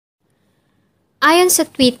Ayon sa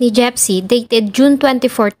tweet ni Jepsy dated June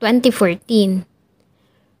 24, 2014,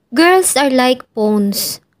 "Girls are like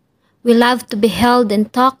phones. We love to be held and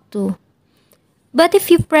talked to. But if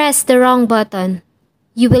you press the wrong button,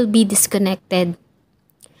 you will be disconnected."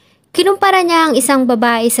 Kinumpara niya ang isang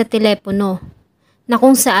babae sa telepono na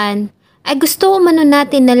kung saan ay gusto umano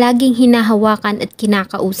natin na laging hinahawakan at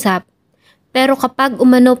kinakausap. Pero kapag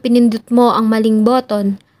umano pinindot mo ang maling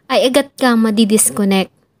button, ay agad kang madidisconnect.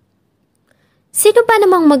 Sino ba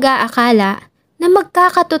namang mag-aakala na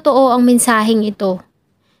magkakatotoo ang mensaheng ito?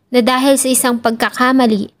 Na dahil sa isang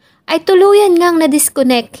pagkakamali ay tuluyan ngang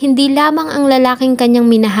na-disconnect hindi lamang ang lalaking kanyang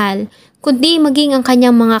minahal, kundi maging ang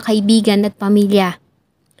kanyang mga kaibigan at pamilya.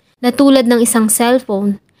 Na tulad ng isang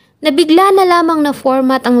cellphone, na bigla na lamang na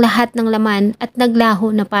format ang lahat ng laman at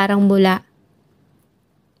naglaho na parang bula.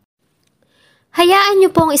 Hayaan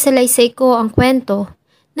niyo pong isalaysay ko ang kwento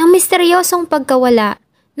ng misteryosong pagkawala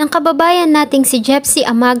ng kababayan nating si Jepsy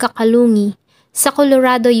Amaga Kallungi sa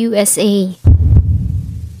Colorado, USA.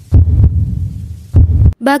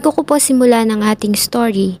 Bago ko po simulan ang ating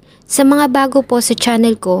story, sa mga bago po sa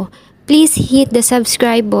channel ko, please hit the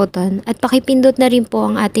subscribe button at pakipindot na rin po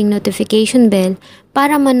ang ating notification bell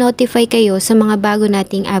para ma-notify kayo sa mga bago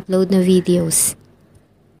nating upload na videos.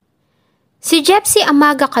 Si Jepsy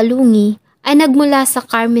Amaga Kallungi ay nagmula sa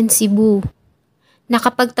Carmen, Cebu.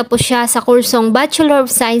 Nakapagtapos siya sa kursong Bachelor of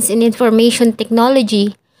Science in Information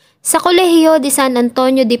Technology sa Kolehiyo de San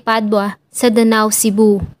Antonio de Padua sa Danao,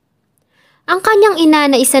 Cebu. Ang kanyang ina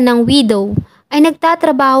na isa ng widow ay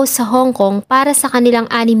nagtatrabaho sa Hong Kong para sa kanilang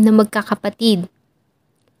 6 na magkakapatid.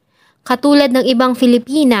 Katulad ng ibang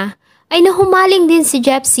Filipina, ay nahumaling din si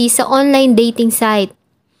Jepsy sa online dating site,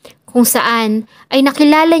 kung saan ay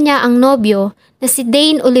nakilala niya ang nobyo na si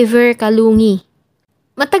Dane Oliver Kallungi.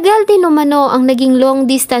 Matagal din umano ang naging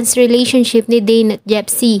long-distance relationship ni Dane at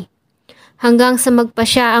Jepsy, hanggang sa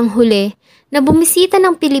magpasya ang huli na bumisita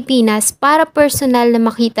ng Pilipinas para personal na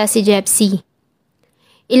makita si Jepsy.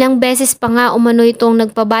 Ilang beses pa nga umano itong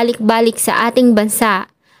nagpabalik-balik sa ating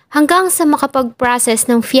bansa hanggang sa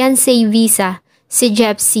makapag-process ng fiancé visa si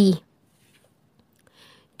Jepsy.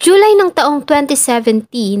 July ng taong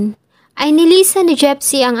 2017 ay nilisan ni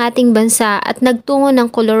Jepsy ang ating bansa at nagtungo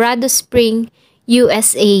ng Colorado Springs,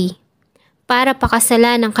 USA para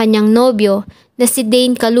pakasalan ang kanyang nobyo na si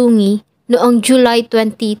Dane Kallungi noong July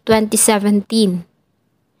 20, 2017.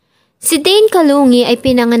 Si Dane Kallungi ay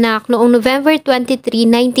pinanganak noong November 23,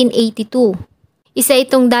 1982. Isa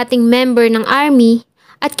itong dating member ng Army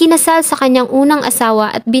at kinasal sa kanyang unang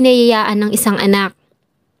asawa at binayayaan ng isang anak.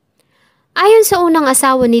 Ayon sa unang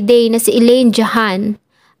asawa ni Dane na si Elaine Jahan,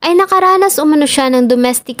 ay nakaranas umano siya ng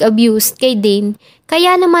domestic abuse kay Dane,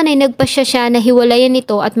 kaya naman ay nagpasya siya na hiwalayan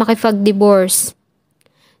ito at makipag-divorce.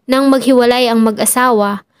 Nang maghiwalay ang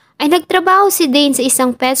mag-asawa, ay nagtrabaho si Dane sa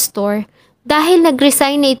isang pet store dahil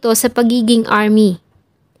nag-resign na ito sa pagiging army.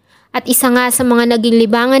 At isa nga sa mga naging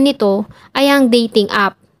libangan nito ay ang dating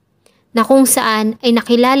app, na kung saan ay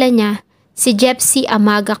nakilala niya si Jepsy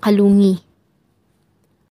Amaga Kallungi.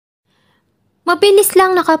 Mabilis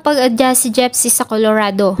lang nakapag-adjust si Jepsy sa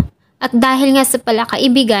Colorado at dahil nga sa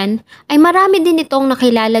palakaibigan ay marami din itong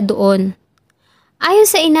nakilala doon. Ayon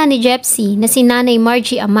sa ina ni Jepsy na si Nanay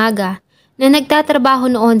Margie Amaga na nagtatrabaho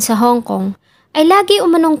noon sa Hong Kong ay lagi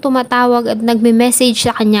umanong tumatawag at nagme-message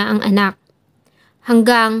sa kanya ang anak.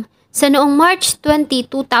 Hanggang sa noong March 20,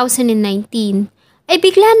 2019 ay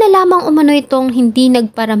bigla na lamang umano itong hindi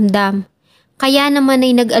nagparamdam, kaya naman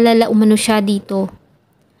ay nag-alala umano siya dito.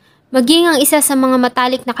 Maging ang isa sa mga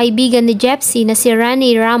matalik na kaibigan ni Jepsy na si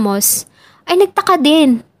Rani Ramos ay nagtaka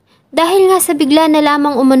din dahil nga sa bigla na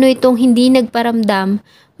lamang umano itong hindi nagparamdam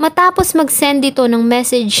matapos mag-send ito ng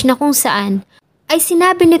message na kung saan ay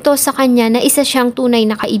sinabi nito sa kanya na isa siyang tunay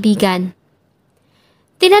na kaibigan.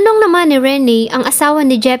 Tinanong naman ni Rene ang asawa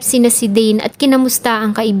ni Jepsy na si Dane at kinamusta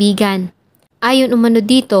ang kaibigan. Ayon umano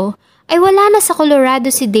dito ay wala na sa Colorado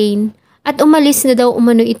si Dane at umalis na daw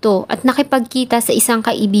umano ito at nakipagkita sa isang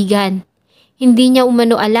kaibigan. Hindi niya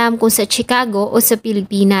umano alam kung sa Chicago o sa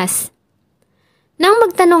Pilipinas. Nang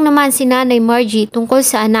magtanong naman si Nanay Margie tungkol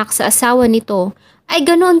sa anak sa asawa nito, ay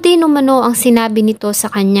ganoon din umano ang sinabi nito sa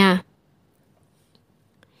kanya.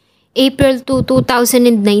 April 2,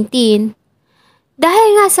 2019, dahil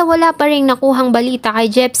nga sa wala pa ring nakuhang balita kay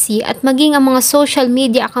Jepsy at maging ang mga social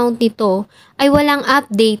media account nito ay walang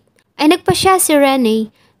update, ay nagpasya si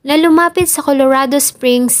Rene na lumapit sa Colorado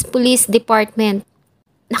Springs Police Department.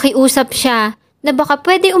 Nakiusap siya na baka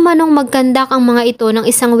pwede umanong magkandak ang mga ito ng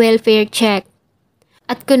isang welfare check.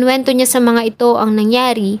 At kunwento niya sa mga ito ang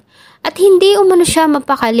nangyari at hindi umano siya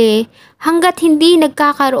mapakali hanggat hindi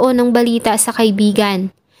nagkakaroon ng balita sa kaibigan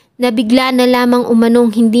na bigla na lamang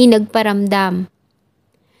umanong hindi nagparamdam.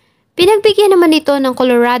 Pinagbigyan naman ito ng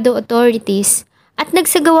Colorado authorities at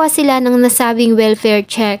nagsagawa sila ng nasabing welfare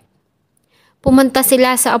check. Pumunta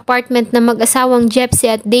sila sa apartment ng mag-asawang Jepsy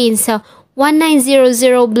at Dane sa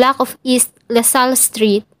 1900 block of East LaSalle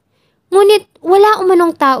Street. Ngunit wala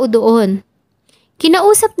umanong tao doon.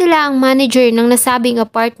 Kinausap nila ang manager ng nasabing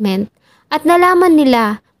apartment at nalaman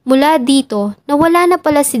nila mula dito na wala na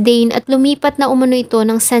pala si Dane at lumipat na umano ito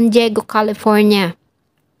ng San Diego, California.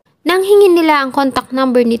 Nang hingin nila ang contact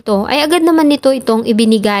number nito ay agad naman nito itong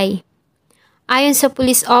ibinigay. Ayon sa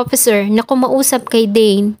police officer na kumausap kay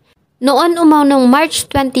Dane, noon umanong March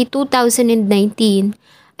 20, 2019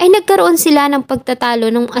 ay nagkaroon sila ng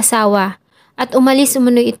pagtatalo ng asawa at umalis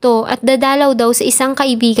umano ito at dadalaw daw sa isang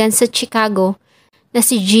kaibigan sa Chicago na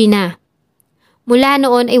si Gina. Mula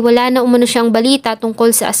noon ay wala na umano siyang balita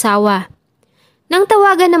tungkol sa asawa. Nang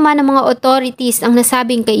tawagan naman ng mga authorities ang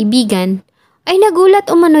nasabing kaibigan, ay nagulat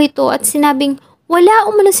umano ito at sinabing wala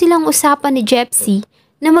umano silang usapan ni Jepsy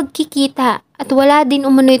na magkikita at wala din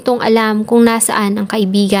umano itong alam kung nasaan ang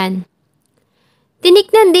kaibigan.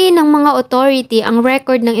 Tiniknan din ng mga authority ang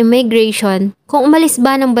record ng immigration kung umalis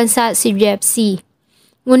ba ng bansa si Jepsy.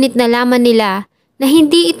 Ngunit nalaman nila na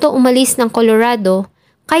hindi ito umalis ng Colorado,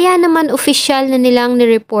 kaya naman opisyal na nilang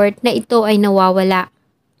nireport na ito ay nawawala.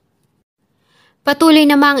 Patuloy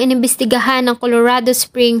namang inimbestigahan ng Colorado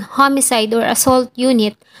Spring Homicide or Assault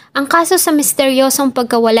Unit ang kaso sa misteryosong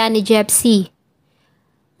pagkawala ni Jepsy.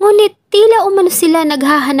 Ngunit tila umano sila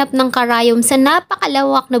naghahanap ng karayom sa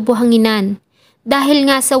napakalawak na buhanginan. Dahil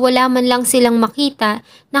nga sa wala man lang silang makita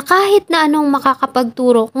na kahit na anong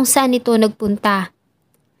makakapagturo kung saan ito nagpunta.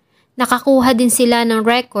 Nakakuha din sila ng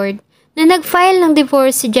record na nag-file ng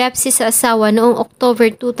divorce si Jepsy sa asawa noong October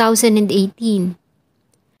 2018.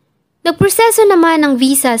 Nagproseso naman ng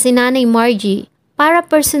visa si Nanay Margie para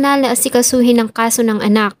personal na asikasuhin ang kaso ng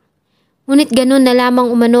anak. Ngunit ganun na lamang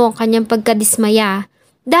umano ang kanyang pagkadismaya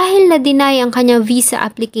dahil na-deny ang kanyang visa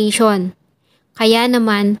application. Kaya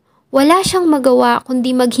naman, wala siyang magawa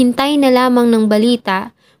kundi maghintay na lamang ng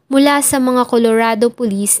balita mula sa mga Colorado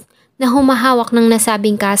Police na humahawak ng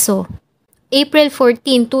nasabing kaso. April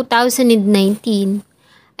 14, 2019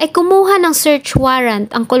 ay kumuha ng search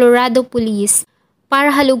warrant ang Colorado Police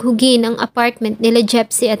para halughugin ang apartment nila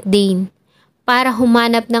Jepsy at Dane para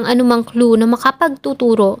humanap ng anumang clue na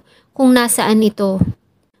makapagtuturo kung nasaan ito.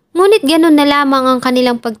 Ngunit ganun na lamang ang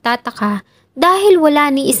kanilang pagtataka dahil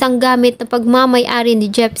wala ni isang gamit na pagmamay-ari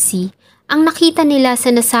ni Jepsy ang nakita nila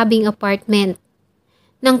sa nasabing apartment.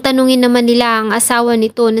 Nang tanungin naman nila ang asawa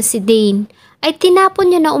nito na si Dane, ay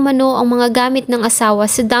tinapon niya na umano ang mga gamit ng asawa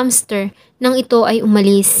sa dumpster nang ito ay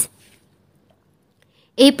umalis.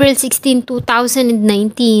 April 16,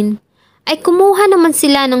 2019 ay kumuha naman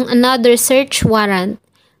sila ng another search warrant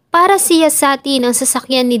para siyasatin ang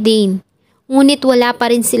sasakyan ni Dane. Ngunit wala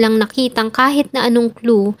pa rin silang nakitang kahit na anong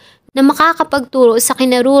clue na makakapagturo sa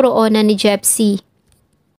kinaroroonan ni Jepsy.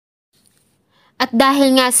 At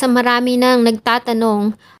dahil nga sa marami nang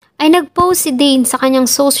nagtatanong, ay nag-post si Dane sa kanyang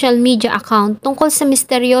social media account tungkol sa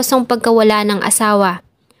misteryosong pagkawala ng asawa.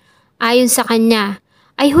 Ayon sa kanya,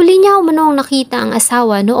 ay huli niya umanong nakita ang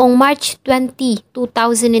asawa noong March 20,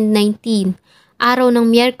 2019, araw ng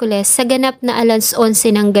Miyerkules sa ganap na alas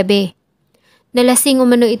 11 ng gabi. Nalasing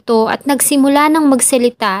umano ito at nagsimula ng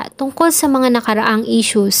magsalita tungkol sa mga nakaraang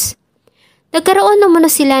issues. Nagkaroon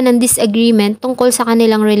umano sila ng disagreement tungkol sa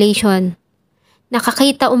kanilang relation.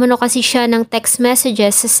 Nakakita umano kasi siya ng text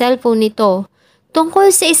messages sa cellphone nito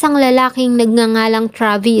tungkol sa isang lalaking nagngangalang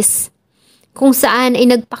Travis, kung saan ay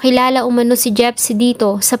nagpakilala umano si Jepsy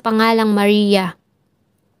dito sa pangalang Maria.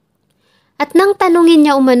 At nang tanungin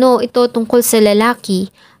niya umano ito tungkol sa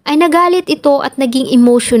lalaki, ay nagalit ito at naging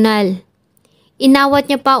emotional.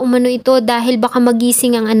 Inawat niya pa umano ito dahil baka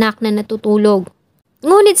magising ang anak na natutulog.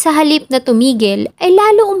 Ngunit sa halip na tumigil ay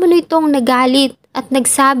lalo umano itong nagalit at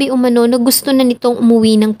nagsabi umano na gusto na nitong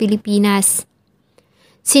umuwi ng Pilipinas.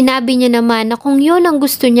 Sinabi niya naman na kung yun ang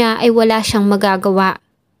gusto niya ay wala siyang magagawa.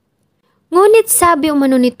 Ngunit sabi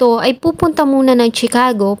umano nito ay pupunta muna ng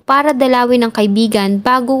Chicago para dalawin ang kaibigan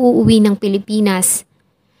bago uuwi ng Pilipinas.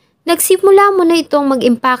 Nagsimula muna itong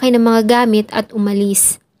mag-impake ng mga gamit at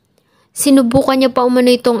umalis. Sinubukan niya pa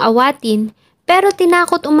umano itong awatin pero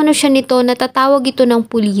tinakot umano siya nito na tatawag ito ng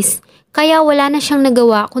pulis kaya wala na siyang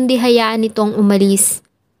nagawa kundi hayaan itong umalis.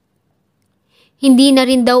 Hindi na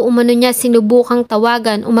rin daw umano niya sinubukang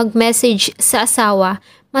tawagan o mag-message sa asawa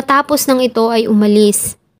matapos nang ito ay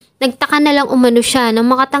umalis. Nagtaka na lang umano siya nang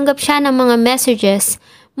makatanggap siya ng mga messages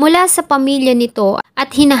mula sa pamilya nito at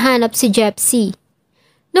hinahanap si Jepsy.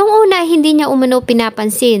 Noong una hindi niya umano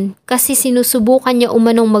pinapansin kasi sinusubukan niya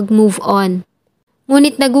umanong mag-move on.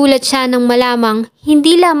 Ngunit nagulat siya nang malamang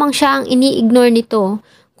hindi lamang siya ang ini-ignore nito,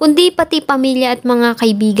 kundi pati pamilya at mga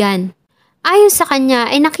kaibigan. Ayon sa kanya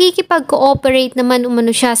ay nakikipag-cooperate naman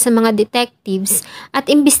umano siya sa mga detectives at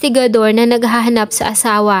investigador na naghahanap sa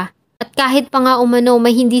asawa. At kahit pa nga umano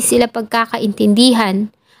may hindi sila pagkakaintindihan,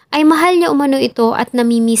 ay mahal niya umano ito at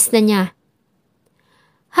namimiss na niya.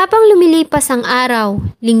 Habang lumilipas ang araw,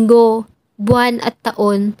 linggo, buwan at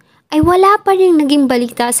taon, ay wala pa rin naging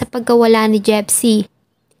balita sa pagkawala ni Jepsy.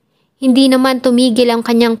 Hindi naman tumigil ang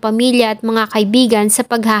kanyang pamilya at mga kaibigan sa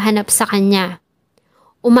paghahanap sa kanya.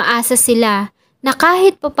 Umaasa sila na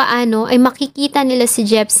kahit papaano ay makikita nila si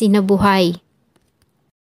Jepsy na buhay.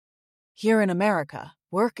 Here in America,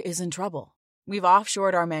 work is in trouble. We've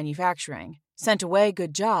offshored our manufacturing, sent away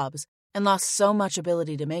good jobs, and lost so much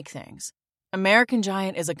ability to make things. American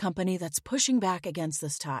Giant is a company that's pushing back against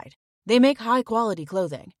this tide. They make high-quality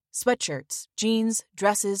clothing, sweatshirts, jeans,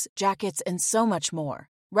 dresses, jackets, and so much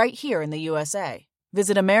more, right here in the USA.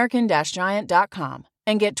 Visit American-Giant.com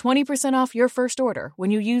and get 20% off your first order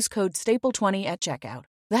when you use code STAPLE20 at checkout.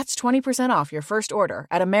 That's 20% off your first order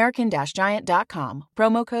at American-Giant.com,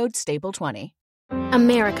 promo code STAPLE20.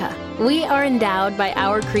 America. We are endowed by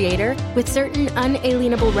our Creator with certain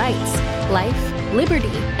unalienable rights, life,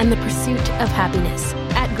 liberty, and the pursuit of happiness.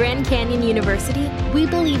 At Grand Canyon University, we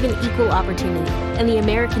believe in equal opportunity, and the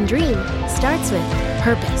American dream starts with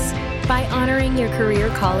purpose. By honoring your career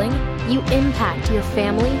calling, you impact your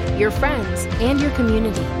family, your friends, and your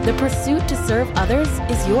community. The pursuit to serve others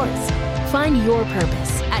is yours. Find your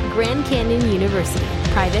purpose at Grand Canyon University.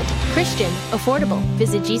 Private, Christian, affordable.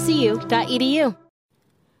 Visit gcu.edu.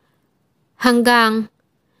 Hanggang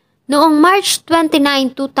noong March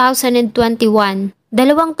 29, 2021,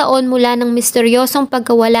 2 taon mula ng misteryosong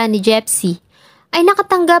pagkawala ni Jepsy, ay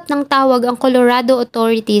nakatanggap ng tawag ang Colorado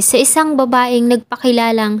authorities sa isang babaeng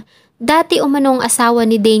nagpakilalang dati umanong asawa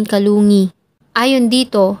ni Dane Kallungi. Ayon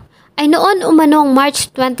dito, ay noon umanong March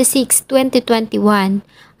 26, 2021,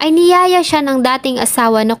 ay niyaya siya ng dating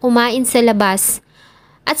asawa na kumain sa labas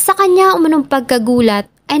at sa kanya umanong pagkagulat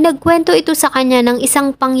ay nagkwento ito sa kanya ng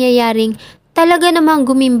isang pangyayaring talaga namang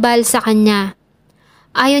gumimbal sa kanya.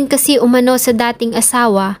 Ayon kasi umano sa dating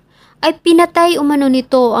asawa, ay pinatay umano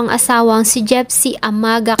nito ang asawang si Jepsy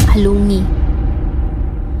Amaga Kallungi.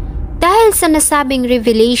 Dahil sa nasabing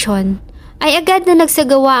revelation, ay agad na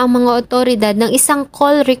nagsagawa ang mga otoridad ng isang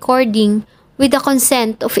call recording with the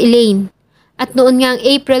consent of Elaine. At noon ngang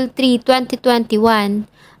April 3, 2021,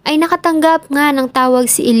 ay nakatanggap nga ng tawag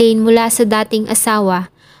si Elaine mula sa dating asawa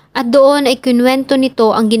at doon ay kinwento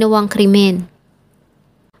nito ang ginawang krimen.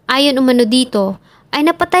 Ayon umano dito, ay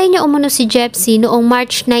napatay niya umano si Jepsy noong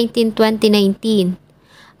March 19, 2019.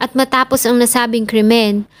 At matapos ang nasabing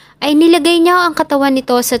krimen, ay nilagay niya ang katawan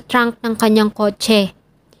nito sa trunk ng kanyang kotse.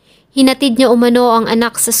 Hinatid niya umano ang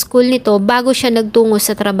anak sa school nito bago siya nagtungo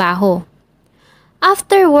sa trabaho.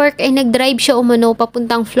 After work ay nagdrive siya umano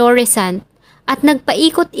papuntang Florissant at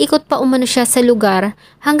nagpaikot-ikot pa umano siya sa lugar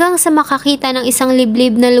hanggang sa makakita ng isang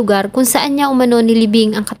liblib na lugar kung saan niya umano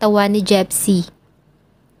nilibing ang katawan ni Jepsy.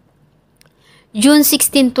 June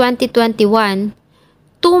 16, 2021,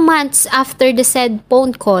 2 months after the said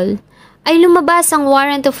phone call, ay lumabas ang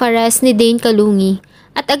warrant of arrest ni Dane Kallungi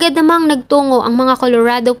at agad namang nagtungo ang mga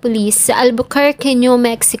Colorado Police sa Albuquerque, New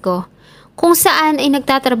Mexico, kung saan ay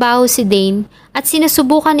nagtatrabaho si Dane at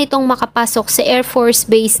sinusubukan nitong makapasok sa Air Force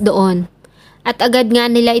Base doon. At agad nga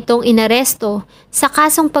nila itong inaresto sa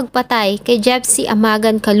kasong pagpatay kay Jepsy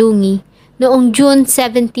Amaga Kallungi noong June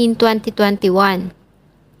 17, 2021.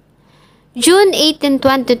 June 18,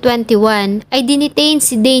 2021 ay dinitain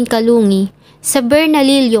si Dane Kallungi sa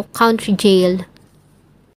Bernalillo County Jail.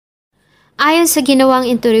 Ayon sa ginawang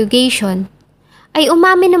interrogation, ay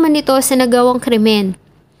umamin naman ito sa nagawang krimen.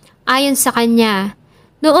 Ayon sa kanya,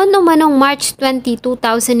 noon umanong March 20,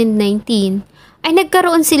 2019 ay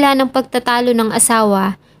nagkaroon sila ng pagtatalo ng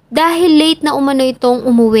asawa dahil late na umano itong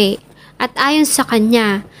umuwi at ayon sa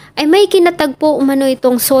kanya ay may kinatagpo umano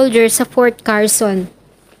itong soldier sa Fort Carson.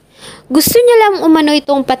 Gusto niya lang umano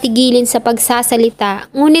itong patigilin sa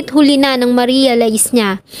pagsasalita, ngunit huli na nang ma-realize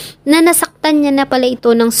niya na nasaktan niya na pala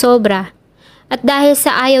ito ng sobra. At dahil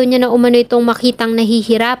sa ayaw niya na umano itong makitang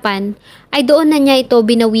nahihirapan, ay doon na niya ito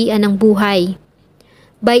binawian ng buhay.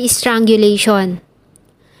 By strangulation.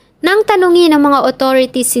 Nang tanungin ng mga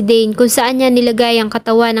authorities si Dane kung saan niya nilagay ang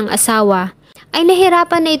katawan ng asawa, ay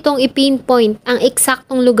nahirapan na itong ipinpoint ang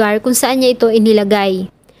eksaktong lugar kung saan niya ito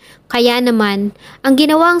inilagay. Kaya naman, ang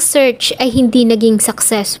ginawang search ay hindi naging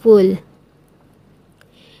successful.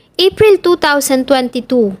 April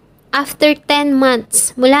 2022, After 10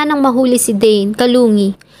 months mula nang mahuli si Dane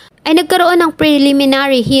Kallungi, ay nagkaroon ng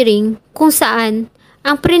preliminary hearing kung saan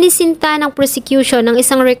ang prinisinta ng prosecution ng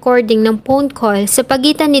isang recording ng phone call sa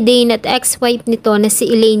pagitan ni Dane at ex-wife nito na si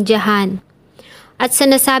Elaine Jahan. At sa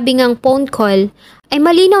nasabing ang phone call ay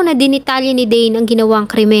malinaw na dinitalye ni Dane ang ginawang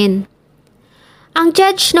krimen. Ang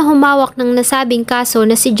judge na humawak ng nasabing kaso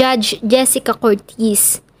na si Judge Jessica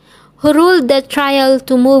Cortez, who ruled the trial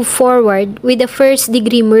to move forward with the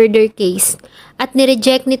first-degree murder case at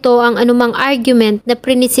nireject nito ang anumang argument na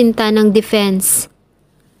prinisinta ng defense.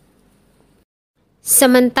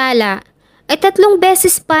 Samantala, ay 3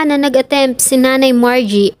 beses pa na nag-attempt si Nanay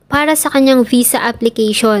Margie para sa kanyang visa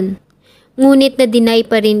application, ngunit na-deny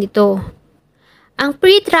pa rin ito. Ang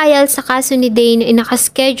pre-trial sa kaso ni Dane ay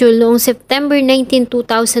nakaschedule noong September 19,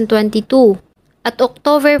 2022 at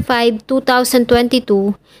October 5,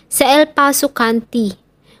 2022 sa El Paso County.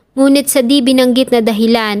 Ngunit sa di binanggit na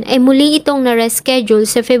dahilan ay muli itong na-reschedule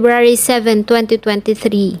sa February 7,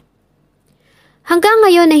 2023. Hanggang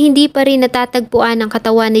ngayon ay hindi pa rin natatagpuan ang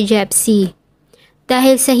katawan ni Jepsy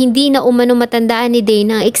dahil sa hindi na umano matandaan ni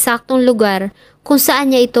Dane ang eksaktong lugar kung saan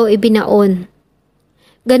niya ito ibinaon.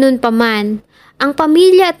 Ganun pa man, ang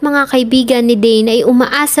pamilya at mga kaibigan ni Dane ay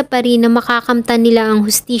umaasa pa rin na makakamtan nila ang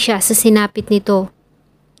hustisya sa sinapit nito.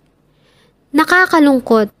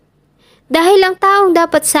 Nakakalungkot dahil ang taong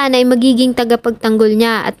dapat sana ay magiging tagapagtanggol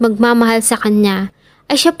niya at magmamahal sa kanya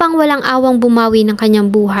ay siya pang walang awang bumawi ng kanyang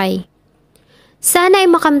buhay. Sana ay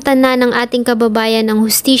makamtan na ng ating kababayan ang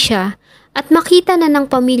hustisya at makita na ng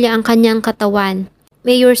pamilya ang kanyang katawan.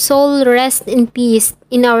 May your soul rest in peace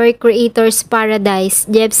in our Creator's paradise,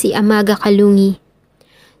 Jepsy Amaga Kallungi.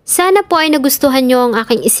 Sana po ay nagustuhan nyo ang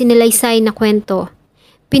aking isinilaysay na kwento.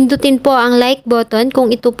 Pindutin po ang like button kung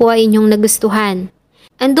ito po ay inyong nagustuhan.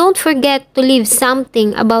 And don't forget to leave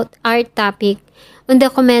something about our topic on the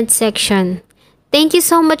comment section. Thank you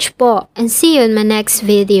so much po and see you in my next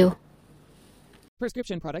video.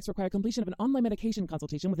 Prescription products require completion of an online medication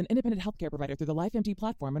consultation with an independent healthcare provider through the LifeMD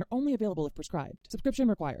platform and are only available if prescribed. Subscription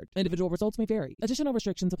required. Individual results may vary. Additional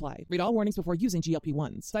restrictions apply. Read all warnings before using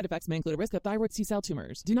GLP-1s. Side effects may include a risk of thyroid C-cell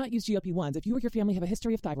tumors. Do not use GLP-1s if you or your family have a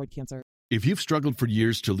history of thyroid cancer. If you've struggled for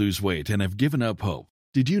years to lose weight and have given up hope,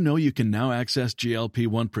 did you know you can now access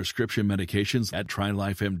GLP-1 prescription medications at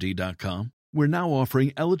TryLifeMD.com? We're now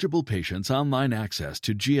offering eligible patients online access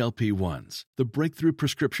to GLP-1s, the breakthrough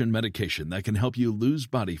prescription medication that can help you lose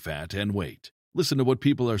body fat and weight. Listen to what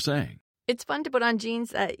people are saying. It's fun to put on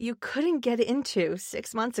jeans that you couldn't get into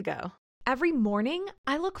 6 months ago. Every morning,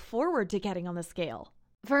 I look forward to getting on the scale.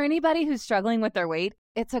 For anybody who's struggling with their weight,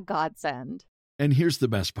 it's a godsend. And here's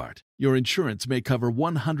the best part. Your insurance may cover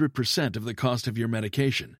 100% of the cost of your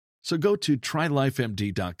medication. So go to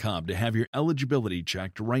TryLifeMD.com to have your eligibility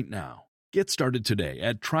checked right now. Get started today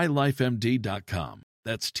at TryLifeMD.com.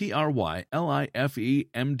 That's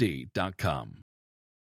TryLifeMD.com.